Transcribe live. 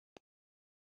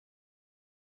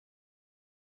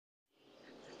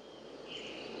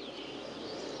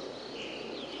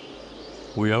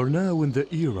We are now in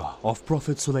the era of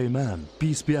Prophet Sulaiman,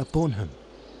 peace be upon him,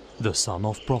 the son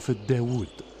of Prophet Dawood,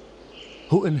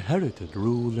 who inherited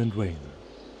rule and reign.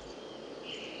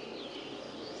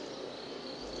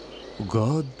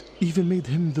 God even made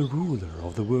him the ruler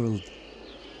of the world,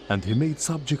 and he made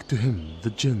subject to him the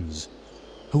jinns,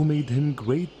 who made him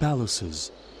great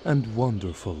palaces and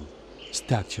wonderful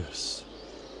statues.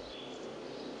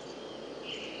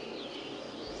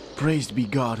 Praised be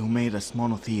God who made us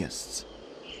monotheists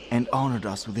and honored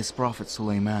us with his prophet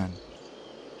Sulaiman.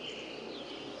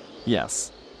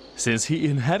 Yes, since he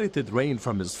inherited reign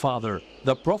from his father,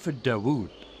 the Prophet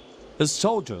Dawood, his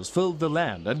soldiers filled the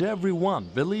land and everyone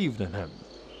believed in him.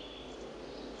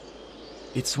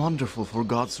 It's wonderful for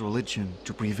God's religion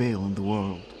to prevail in the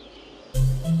world.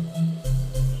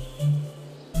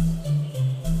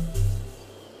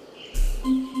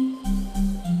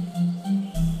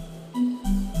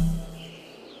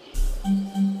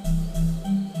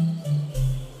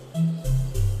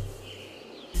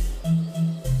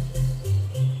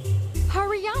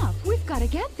 Hurry up! We've got to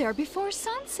get there before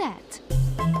sunset.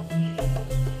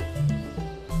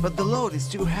 But the load is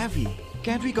too heavy.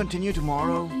 Can't we continue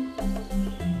tomorrow?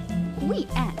 We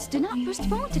ants do not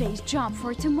postpone today's job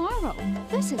for tomorrow.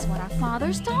 This is what our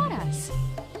fathers taught us.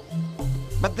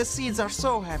 But the seeds are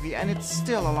so heavy and it's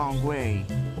still a long way.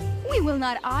 We will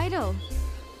not idle.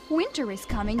 Winter is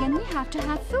coming and we have to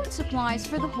have food supplies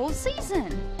for the whole season.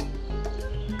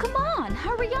 Come on,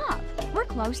 hurry up. We're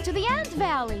close to the Ant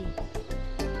Valley.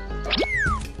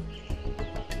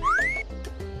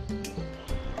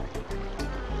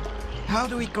 How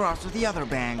do we cross to the other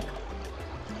bank?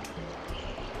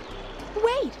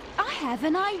 Wait, I have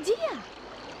an idea.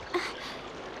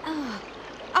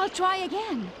 I'll try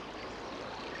again.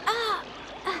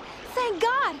 Thank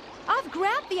God, I've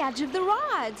grabbed the edge of the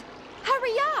rod.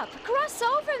 Hurry up, cross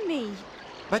over me.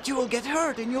 But you will get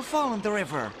hurt and you'll fall in the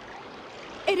river.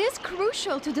 It is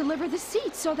crucial to deliver the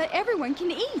seeds so that everyone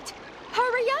can eat.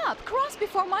 Hurry up, cross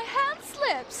before my hand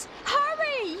slips.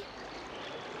 Hurry!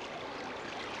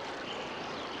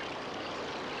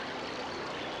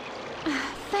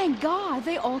 Thank God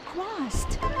they all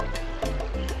crossed.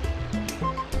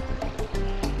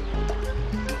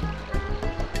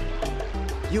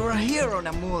 You're a hero,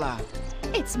 Namula.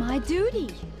 It's my duty.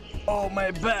 Oh,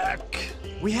 my back!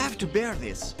 We have to bear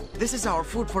this. This is our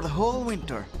food for the whole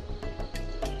winter.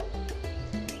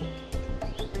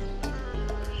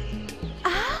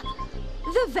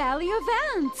 The Valley of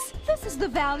Ants. This is the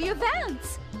Valley of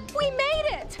Ants. We made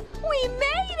it! We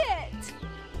made it!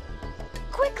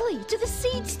 Quickly, to the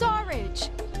seed storage.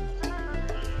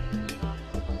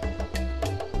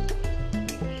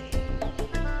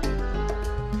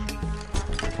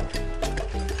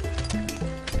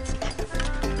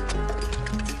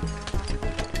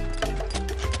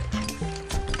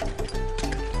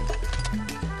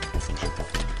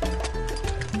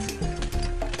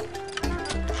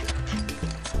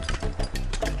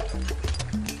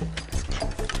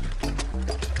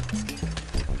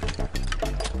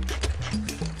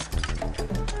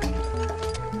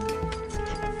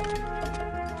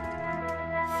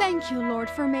 Thank you, Lord,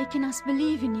 for making us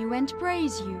believe in you and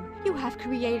praise you. You have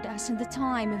created us in the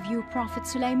time of you, Prophet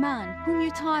Sulaiman, whom you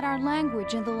taught our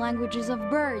language and the languages of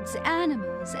birds,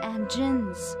 animals, and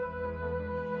jinns.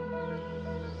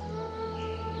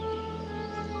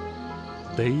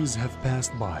 Days have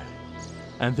passed by,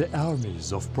 and the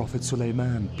armies of Prophet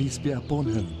Sulaiman, peace be upon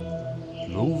him,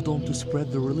 moved on to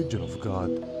spread the religion of God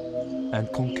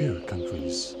and conquer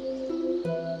countries.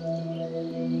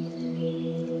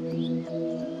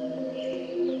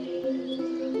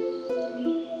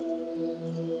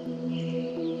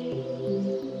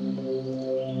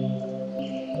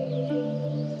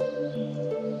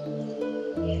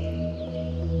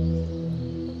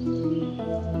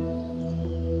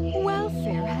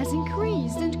 Welfare has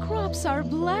increased and crops are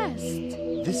blessed.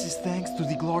 This is thanks to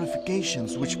the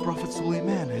glorifications which Prophet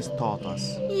Sulaiman has taught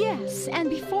us. Yes, and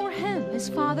before him, his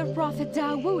father, Prophet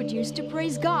Dawood, used to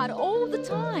praise God all the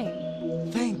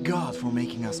time. Thank God for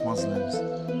making us Muslims.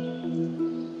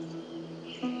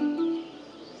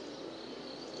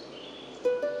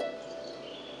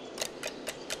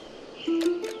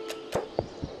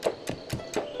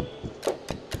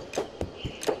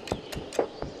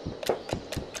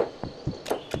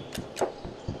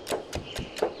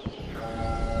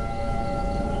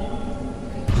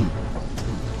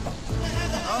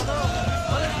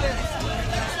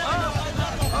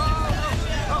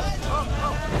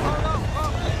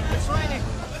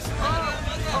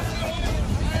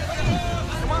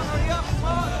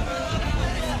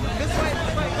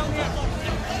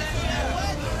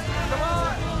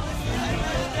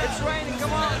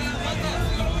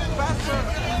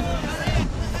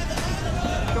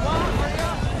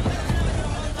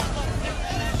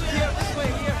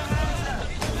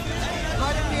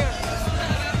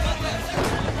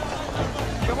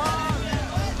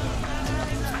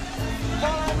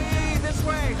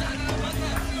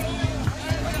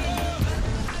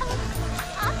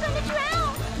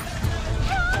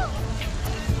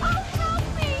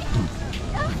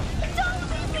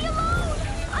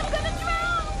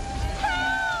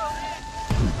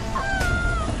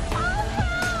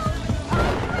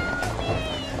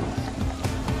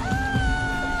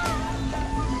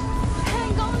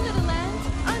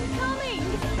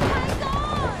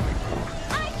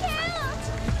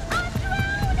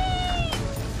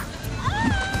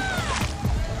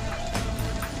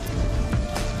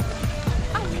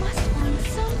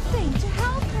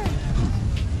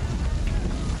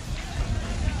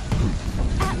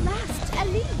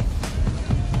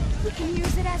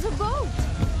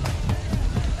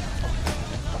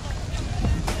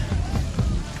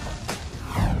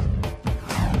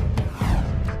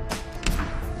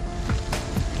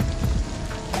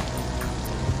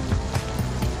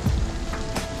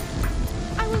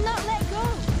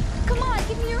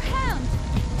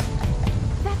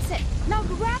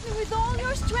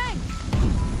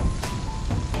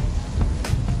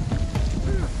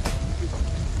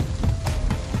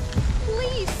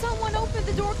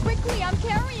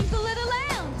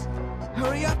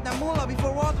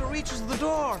 water reaches the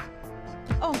door.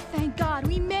 Oh, thank God,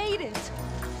 we made it!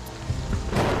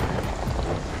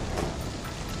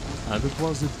 And it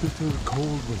was a bitter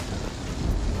cold winter.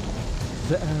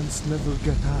 The ants never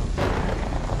get out.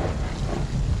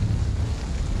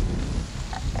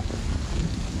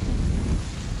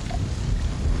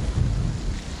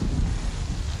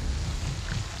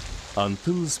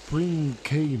 Until spring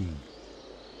came,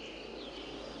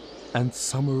 and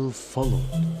summer followed,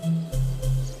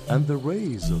 and the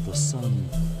rays of the sun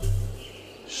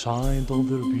shined on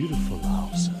their beautiful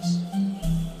houses.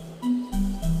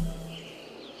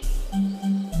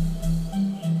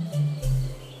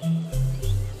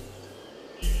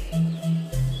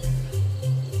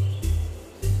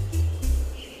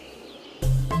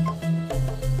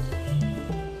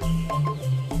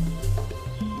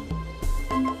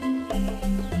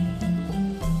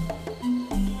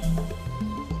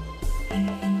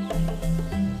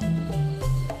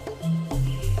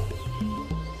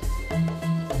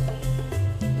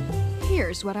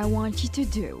 Here's what I want you to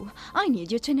do. I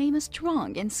need you to name a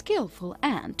strong and skillful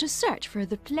ant to search for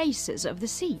the places of the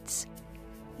seeds.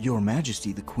 Your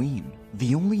Majesty the Queen,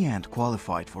 the only ant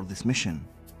qualified for this mission,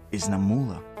 is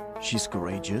Namula. She's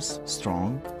courageous,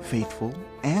 strong, faithful,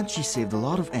 and she saved a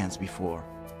lot of ants before.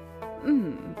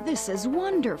 This is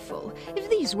wonderful. If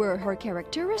these were her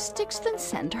characteristics, then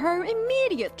send her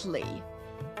immediately.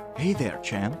 Hey there,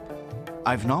 champ.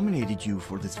 I've nominated you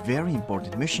for this very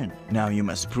important mission. Now you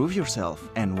must prove yourself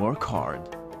and work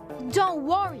hard. Don't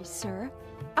worry, sir.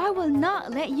 I will not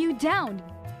let you down,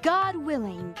 God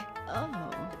willing. Oh.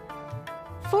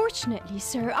 Fortunately,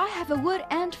 sir, I have a wood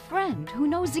ant friend who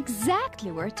knows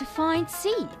exactly where to find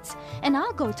seeds, and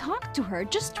I'll go talk to her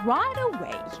just right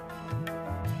away.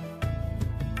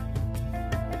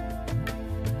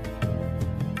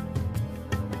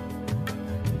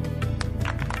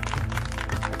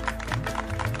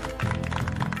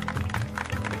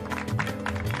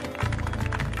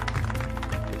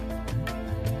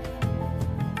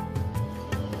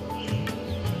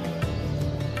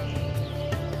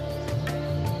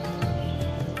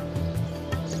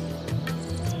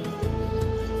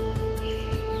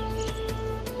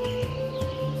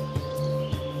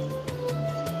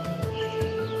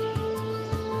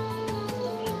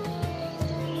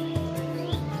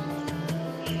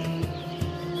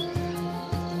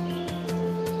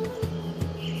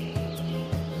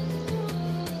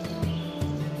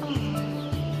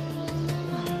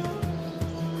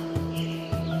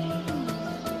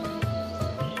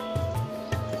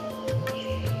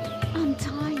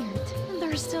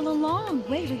 There's still a long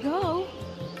way to go.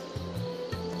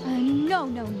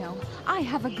 No. I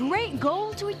have a great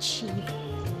goal to achieve.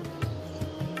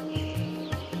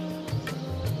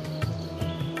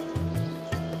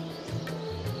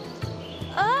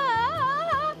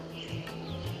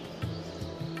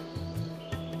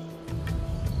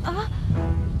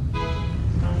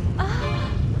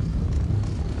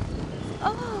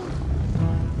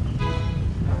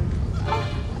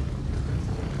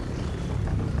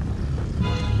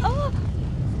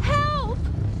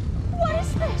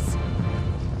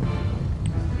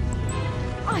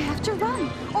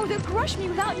 They'll crush me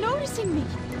without noticing me.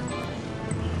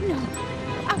 No,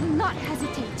 I will not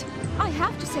hesitate. I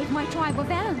have to save my tribe of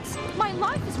ants. My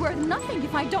life is worth nothing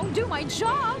if I don't do my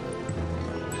job.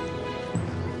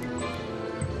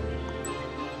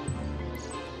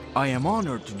 I am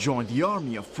honored to join the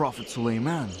army of Prophet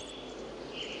Sulaiman.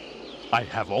 I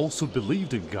have also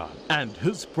believed in God and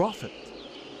His Prophet.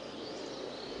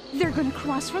 They're gonna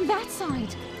cross from that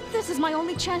side. This is my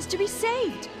only chance to be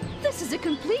saved. This is a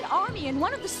complete army and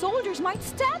one of the soldiers might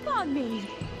step on me.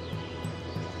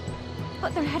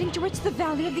 But they're heading towards the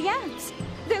Valley of the Ants.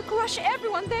 They'll crush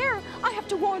everyone there. I have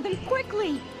to warn them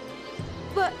quickly.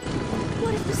 But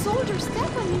what if the soldiers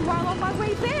step on me while on my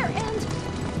way there and...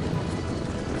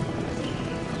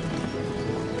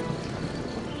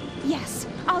 Yes,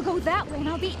 I'll go that way and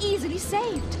I'll be easily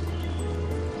saved.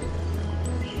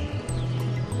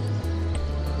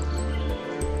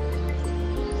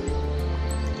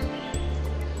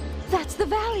 That's the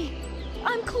valley.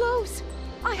 I'm close.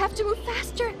 I have to move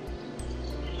faster.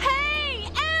 Hey,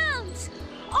 ants!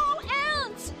 All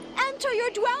ants! Enter your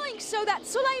dwelling so that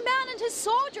Sulaiman and his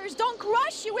soldiers don't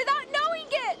crush you without knowing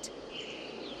it!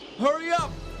 Hurry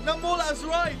up! Namula's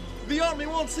right! The army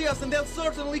won't see us and they'll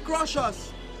certainly crush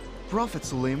us! Prophet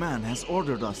Sulaiman has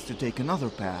ordered us to take another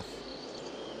path.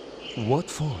 What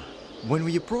for? When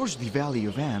we approached the Valley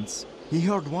of Ants, he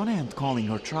heard one ant calling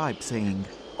her tribe saying,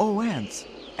 "Oh ants,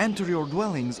 enter your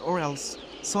dwellings or else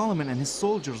Solomon and his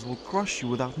soldiers will crush you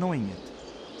without knowing it."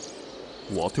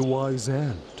 What a wise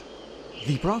ant.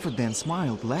 The Prophet then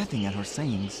smiled, laughing at her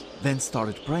sayings, then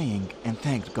started praying and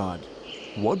thanked God.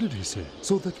 What did he say?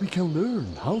 So that we can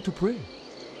learn how to pray.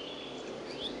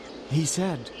 He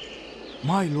said,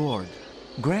 "My Lord,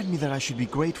 grant me that I should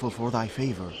be grateful for thy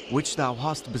favor, which thou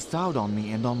hast bestowed on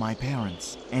me and on my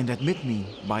parents, and admit me,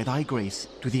 by thy grace,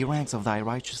 to the ranks of thy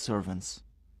righteous servants."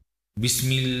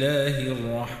 بسم الله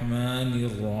الرحمن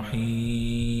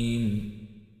الرحيم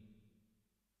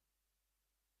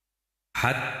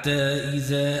حتى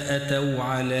إذا أتوا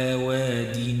على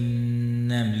واد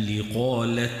النمل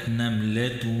قالت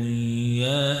نملة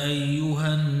يا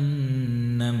أيها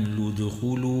النمل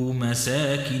ادخلوا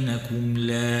مساكنكم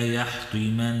لا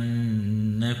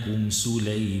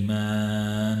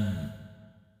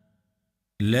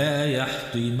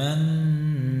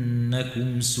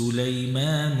يحطمنكم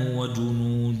سليمان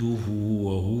وجنوده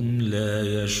وهم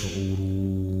لا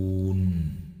يشعرون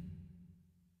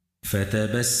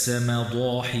فتبسم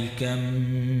ضاحكا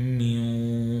من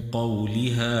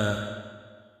قولها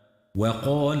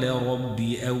وقال رب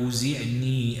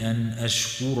أوزعني أن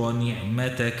أشكر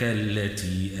نعمتك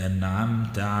التي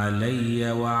أنعمت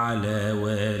علي وعلى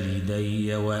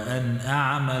والدي وأن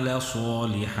أعمل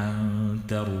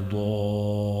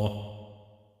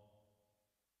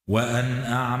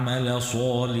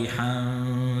صالحا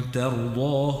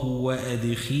ترضاه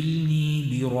وأدخلني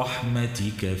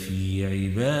برحمتك في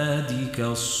عبادك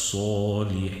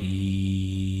الصالحين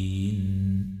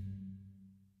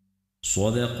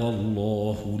صدق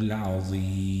الله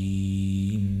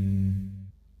العظيم.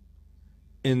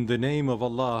 In the name of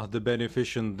Allah, the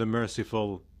Beneficent, the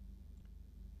Merciful.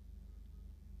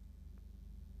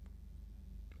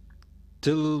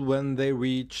 Till when they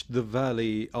reached the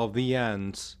valley of the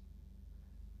ants,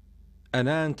 an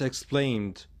ant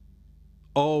exclaimed,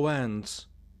 "O ants,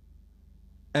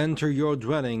 enter your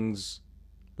dwellings,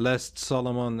 lest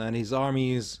Solomon and his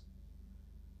armies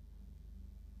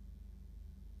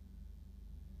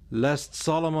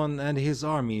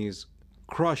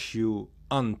crush you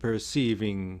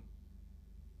unperceiving."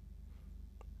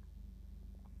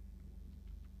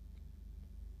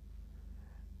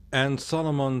 And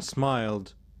Solomon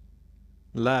smiled,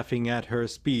 laughing at her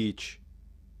speech,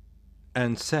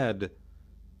 and said,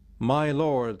 "My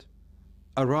Lord,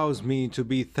 arouse me to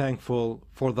be thankful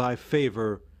for thy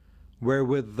favor,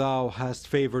 wherewith thou hast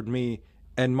favored me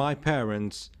and my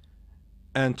parents,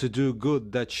 and to do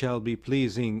good that shall be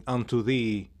pleasing unto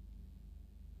thee,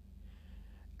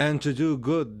 and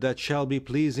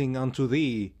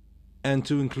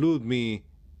to include me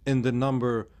in the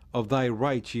number of thy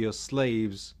righteous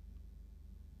slaves."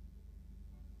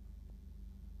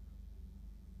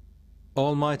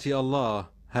 Almighty Allah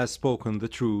has spoken the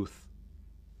truth.